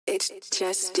It's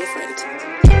just different.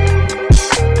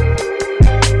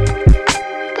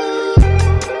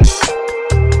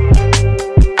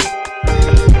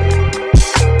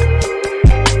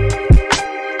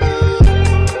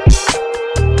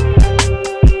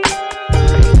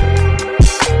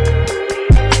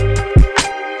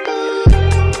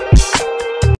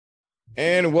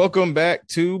 And welcome back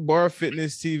to B.A.R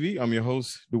Fitness TV. I'm your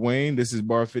host, Dwayne. This is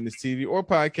B.A.R Fitness TV, or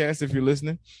podcast if you're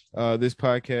listening. This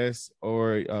podcast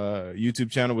or YouTube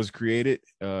channel was created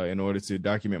in order to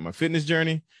document my fitness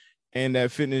journey. And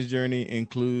that fitness journey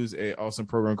includes an awesome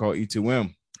program called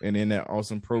E2M. And in that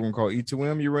awesome program called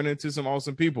E2M, you run into some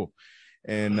awesome people.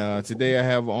 And today I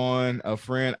have on a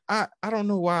friend. I don't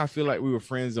know why I feel like we were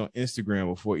friends on Instagram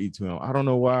before E2M. I don't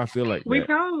know why I feel like we that.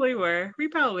 Probably were. We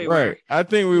probably right. were. I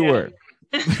think we were.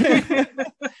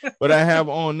 But I have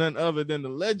on none other than the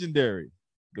legendary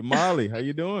Damali. How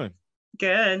you doing?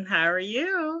 Good. How are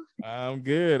you? I'm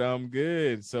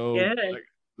good. So good.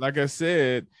 Like I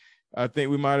said, I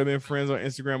think we might have been friends on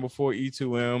Instagram before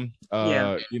E2M.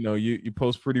 You know, you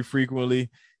post pretty frequently.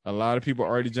 A lot of people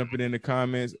already jumping in the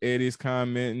comments. Eddie's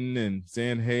commenting and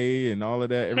saying hey and all of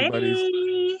that.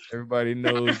 Everybody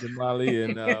knows Damali.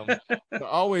 And I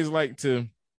always like to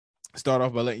start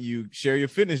off by letting you share your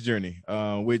fitness journey,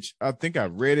 which I think I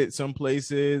read it some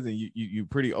places, and you're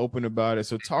pretty open about it.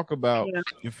 So talk about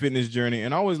your fitness journey.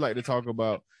 And I always like to talk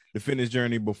about the fitness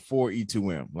journey before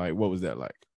E2M. Like, what was that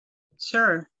like?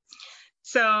 Sure.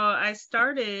 So I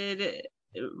started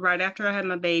right after I had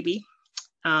my baby.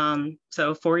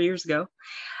 So 4 years ago,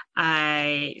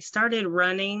 I started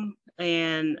running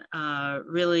and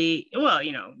really, well,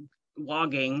 you know,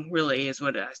 logging really is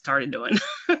what I started doing.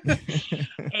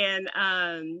 And,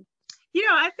 you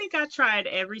know, I think I tried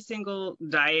every single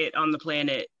diet on the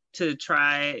planet to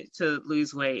try to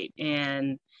lose weight.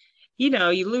 And, you know,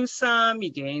 you lose some, you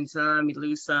gain some, you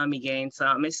lose some, you gain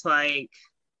some. It's like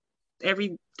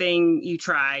everything you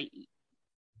try,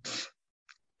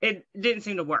 it didn't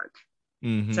seem to work.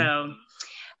 Mm-hmm. So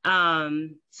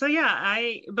yeah,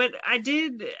 I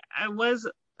was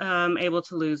able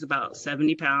to lose about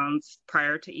 70 pounds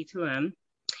prior to E2M,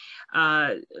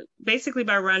 basically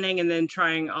by running and then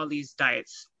trying all these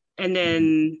diets. And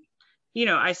then, you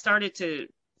know, I started to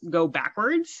go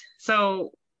backwards.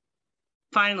 So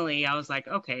finally I was like,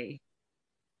 okay,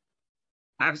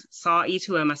 I saw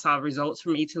E2M, I saw results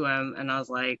from E2M, and I was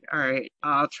like, all right,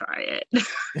 I'll try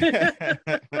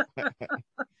it.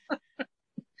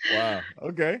 Wow.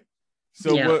 Okay.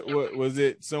 So what was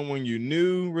it? Someone you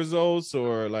knew results,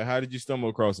 or like how did you stumble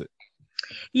across it?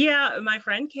 Yeah, my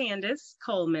friend Candace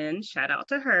Coleman, shout out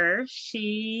to her.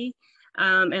 She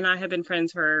and I have been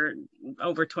friends for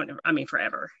over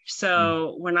forever.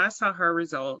 So when I saw her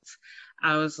results,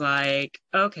 I was like,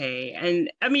 okay. And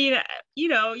I mean, you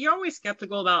know, you're always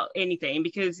skeptical about anything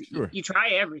because you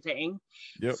try everything.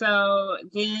 Yep. So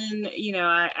then, you know,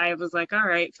 I was like, all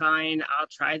right, fine, I'll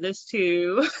try this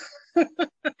too.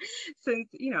 Since,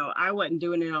 you know, I wasn't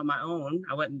doing it on my own,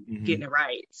 I wasn't getting it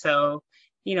right. So,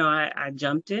 you know, I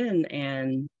jumped in,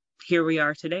 and here we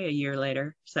are today, a year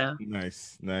later. So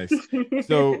nice.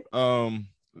 So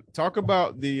talk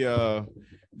about the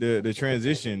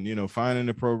transition, you know, finding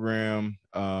the program,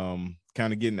 kind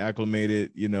of getting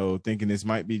acclimated, you know, thinking this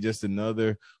might be just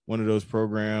another one of those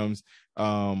programs.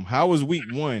 How was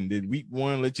week one? Did week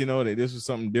one let you know that this was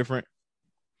something different?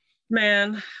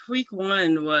 Man, week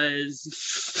one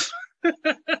was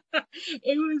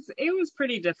it was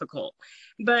pretty difficult,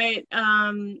 but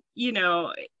you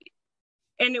know,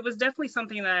 and it was definitely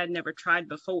something that I had never tried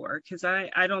before, because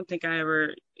I don't think I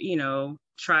ever, you know,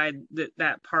 tried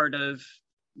that part of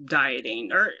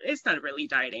dieting, or it's not really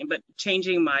dieting, but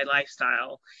changing my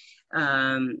lifestyle.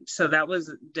 So that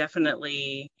was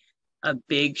definitely a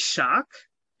big shock.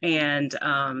 And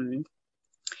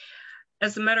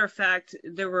as a matter of fact,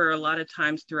 there were a lot of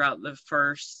times throughout the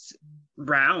first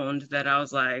round that I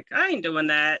was like, I ain't doing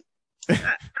that.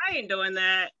 I ain't doing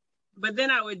that. But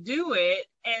then I would do it,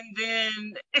 and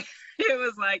then it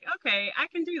was like, okay, I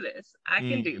can do this. I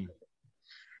can do this.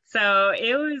 So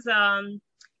it was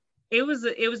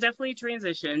definitely a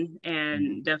transition,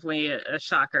 and definitely a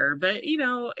shocker. But you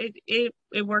know, it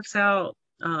works out.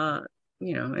 You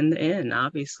know, in the end,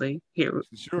 obviously, here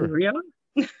we are.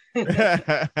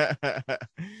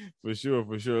 For sure.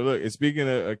 Look, and speaking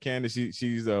of Candace,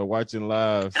 she's watching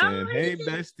live, saying, "Hey,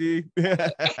 bestie."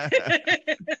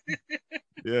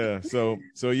 Yeah. So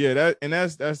yeah,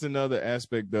 that's another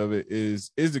aspect of it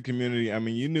is the community. I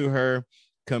mean, you knew her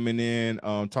coming in.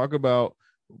 Talk about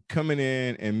coming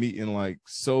in and meeting like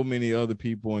so many other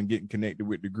people and getting connected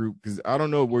with the group. Because I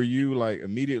don't know, were you like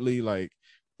immediately like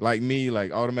like me,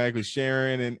 like automatically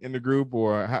sharing in the group,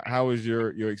 or how was your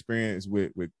experience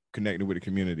with connecting with the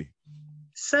community?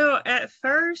 So at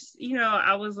first,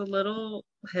 I was a little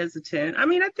hesitant. I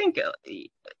mean, I think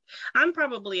I'm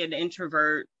probably an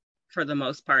introvert for the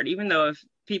most part, even though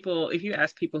if you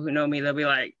ask people who know me, they'll be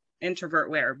like, introvert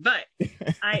where? But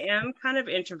I am kind of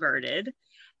introverted.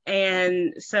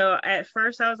 And so at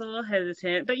first I was a little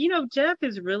hesitant, but Jeff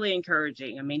is really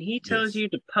encouraging. I mean, he tells Yes. you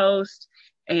to post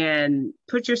and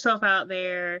put yourself out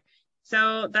there.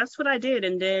 So that's what I did.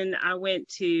 And then I went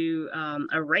to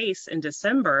a race in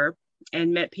December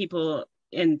and met people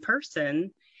in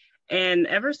person. And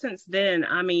ever since then,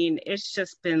 I mean, it's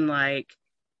just been like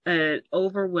an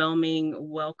overwhelming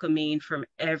welcoming from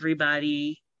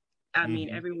everybody. I mean,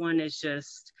 everyone is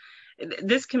just,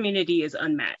 this community is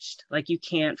unmatched. Like, you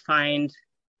can't find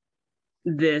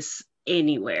this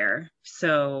anywhere.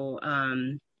 So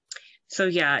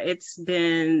yeah, it's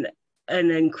been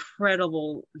an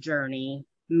incredible journey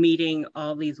meeting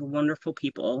all these wonderful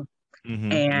people.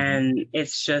 And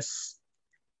it's just,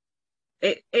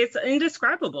 it's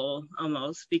indescribable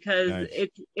almost, because Nice.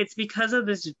 it's because of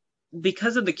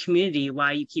the community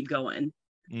why you keep going,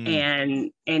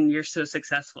 and you're so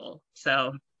successful.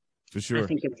 So For sure. I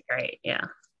think it's great. Yeah.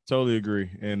 Totally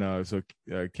agree. And so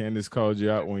Candace called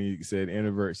you out when you said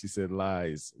introvert. She said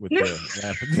lies with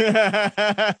the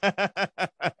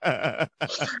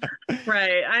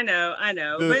Right. I know.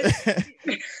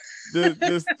 But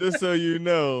just so you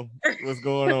know what's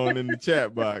going on in the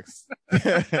chat box.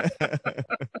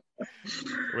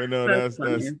 Well, no,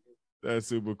 that's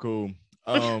super cool.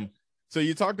 So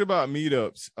you talked about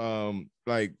meetups.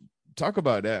 Like, talk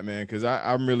about that, man, because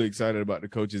I'm really excited about the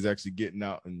coaches actually getting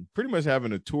out and pretty much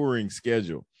having a touring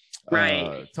schedule.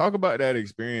 Right. Talk about that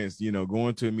experience,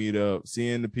 going to a meetup,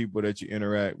 seeing the people that you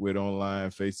interact with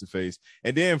online, face to face,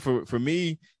 and then for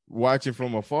me, watching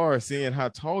from afar, seeing how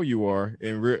tall you are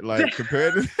and like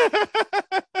compared to.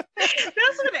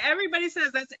 That's what everybody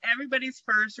says. That's everybody's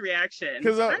first reaction.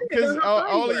 Because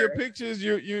all of your pictures,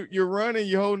 you're running,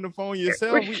 you're holding the phone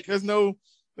yourself. There's no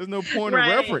point of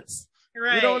reference.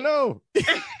 Right. We don't know.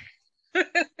 As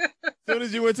soon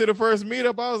as you went to the first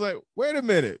meetup, I was like, wait a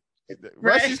minute.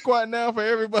 Rushy squat now for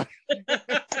everybody.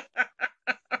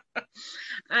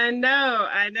 I know.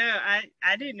 I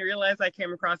didn't realize I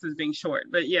came across as being short,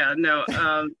 but yeah, no.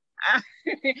 Well,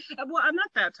 I'm not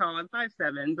that tall. I'm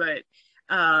 5'7", but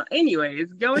anyways,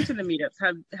 going to the meetups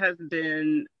has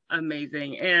been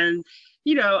amazing. And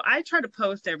I try to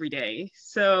post every day.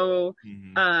 So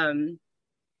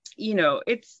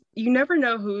it's, you never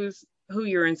know who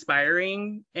you're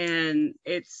inspiring, and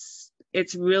it's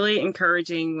really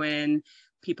encouraging when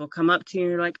people come up to you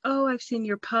and you're like, oh, I've seen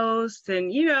your post,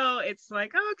 and it's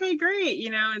like, oh, okay, great,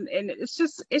 and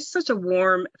it's such a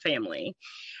warm family.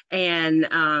 And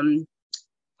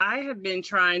I have been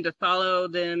trying to follow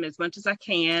them as much as I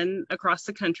can across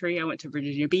the country. I went to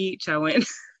Virginia Beach, I went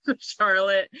to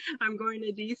Charlotte, I'm going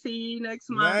to DC next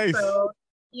month. Nice. So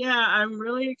yeah, I'm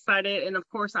really excited. And of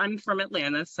course, I'm from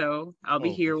Atlanta, so I'll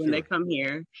be here when they come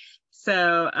here.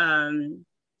 So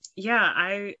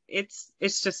yeah, it's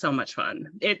just so much fun.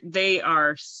 They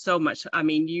are so much. I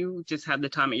mean, you just have the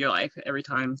time of your life every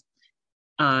time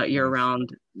you're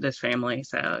around this family.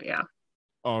 So yeah.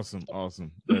 Awesome.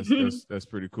 That's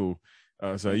pretty cool.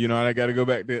 So I got to go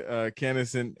back to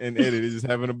Candace and Eddie. They're just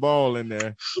having a ball in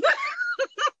there.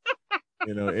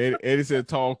 Eddie said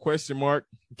tall question mark.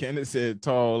 Candace said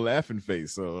tall laughing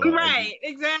face. So right,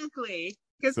 exactly.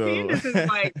 Because Candace is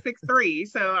like 6'3",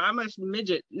 so I'm a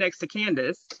midget next to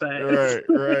Candace. But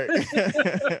right.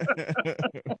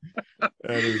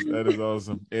 That is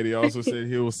awesome. Eddie also said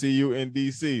he will see you in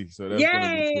DC. So that's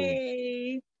gonna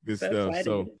be cool. Good stuff. Exciting.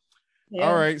 So yeah.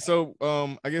 All right. So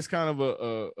I guess kind of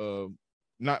a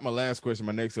not my last question,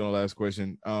 my next and last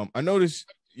question. I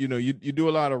noticed you do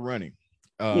a lot of running.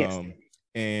 Yes.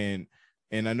 And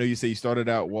I know you say you started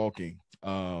out walking.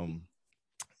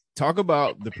 Talk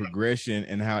about the progression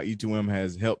and how E2M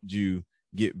has helped you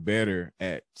get better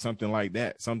at something like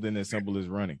that, something as simple as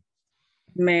running.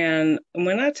 Man,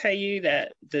 when I tell you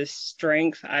that the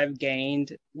strength I've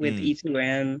gained with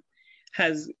E2M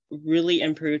has really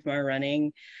improved my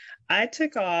running, I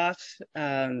took off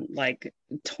like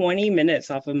 20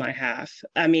 minutes off of my half.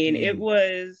 I mean, it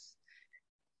was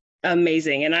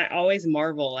amazing. And I always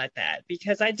marvel at that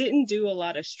because I didn't do a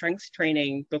lot of strength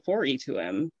training before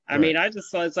E2M. I mean, I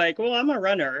just was like, well, I'm a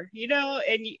runner,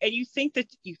 and you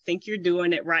think you're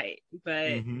doing it right,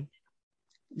 but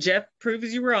Jeff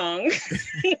proves you wrong.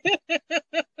 He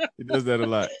does that a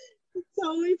lot.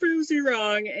 Totally proves you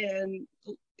wrong and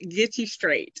gets you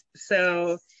straight.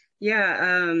 So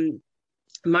yeah,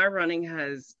 my running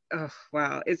has, oh,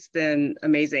 wow, it's been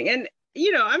amazing. And,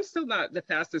 you know, I'm still not the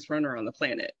fastest runner on the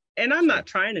planet, and I'm not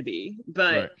trying to be,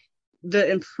 but the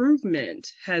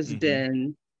improvement has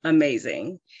been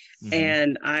amazing.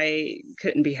 And I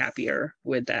couldn't be happier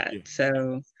with that.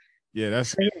 So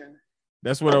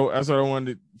that's what I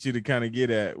wanted you to kind of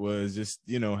get at, was just,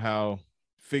 you know, how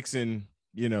fixing,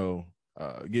 you know,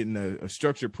 getting a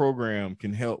structured program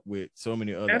can help with so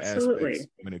many other aspects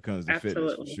when it comes to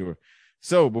fitness, for sure.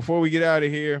 So before we get out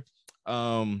of here,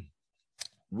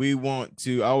 we want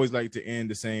to, I always like to end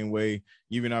the same way,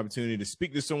 give you an opportunity to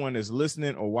speak to someone that's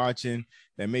listening or watching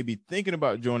that may be thinking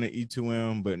about joining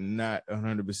E2M, but not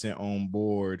 100% on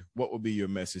board. What would be your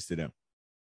message to them?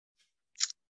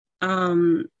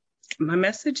 My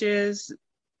message is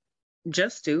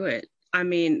just do it. I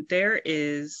mean, there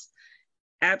is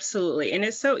absolutely, and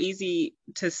it's so easy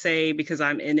to say because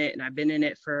I'm in it and I've been in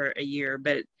it for a year,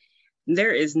 but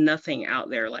there is nothing out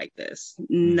there like this,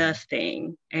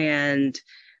 nothing. And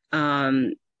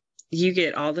you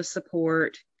get all the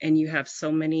support, and you have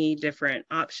so many different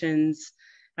options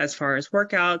as far as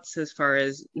workouts, as far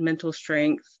as mental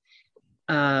strength,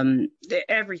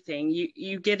 everything.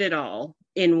 You get it all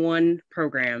in one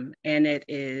program, and it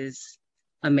is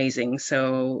amazing.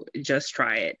 So just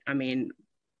try it. I mean,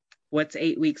 what's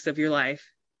 8 weeks of your life?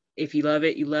 If you love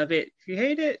it, you love it. If you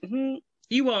hate it,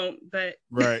 you won't, but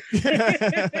right.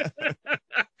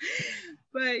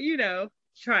 But you know,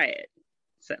 try it.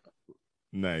 So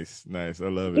nice. I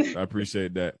love it. I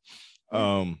appreciate that.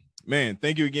 Man,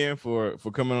 thank you again for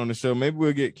coming on the show. Maybe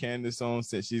we'll get Candace on,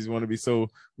 since she's want to be so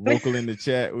vocal in the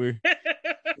chat. We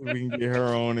can get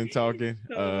her on and talking.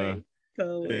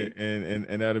 Totally.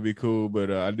 And that'll be cool.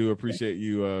 But I do appreciate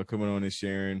you coming on and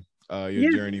sharing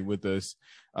your journey with us.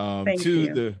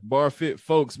 The Bar Fit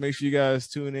folks, make sure you guys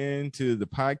tune in to the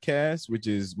podcast, which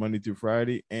is Monday through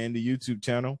Friday, and the YouTube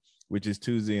channel, which is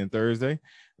Tuesday and Thursday.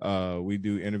 We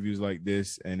do interviews like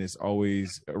this, and it's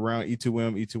always around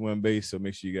E2M based. So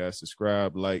make sure you guys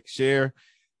subscribe, like, share.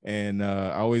 And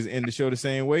I always end the show the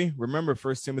same way. Remember,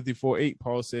 1 Timothy 4:8,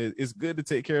 Paul says it's good to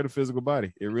take care of the physical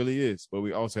body. It really is. But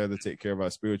we also have to take care of our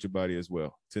spiritual body as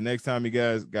well. Till next time, you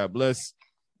guys, God bless.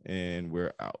 And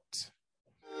we're out.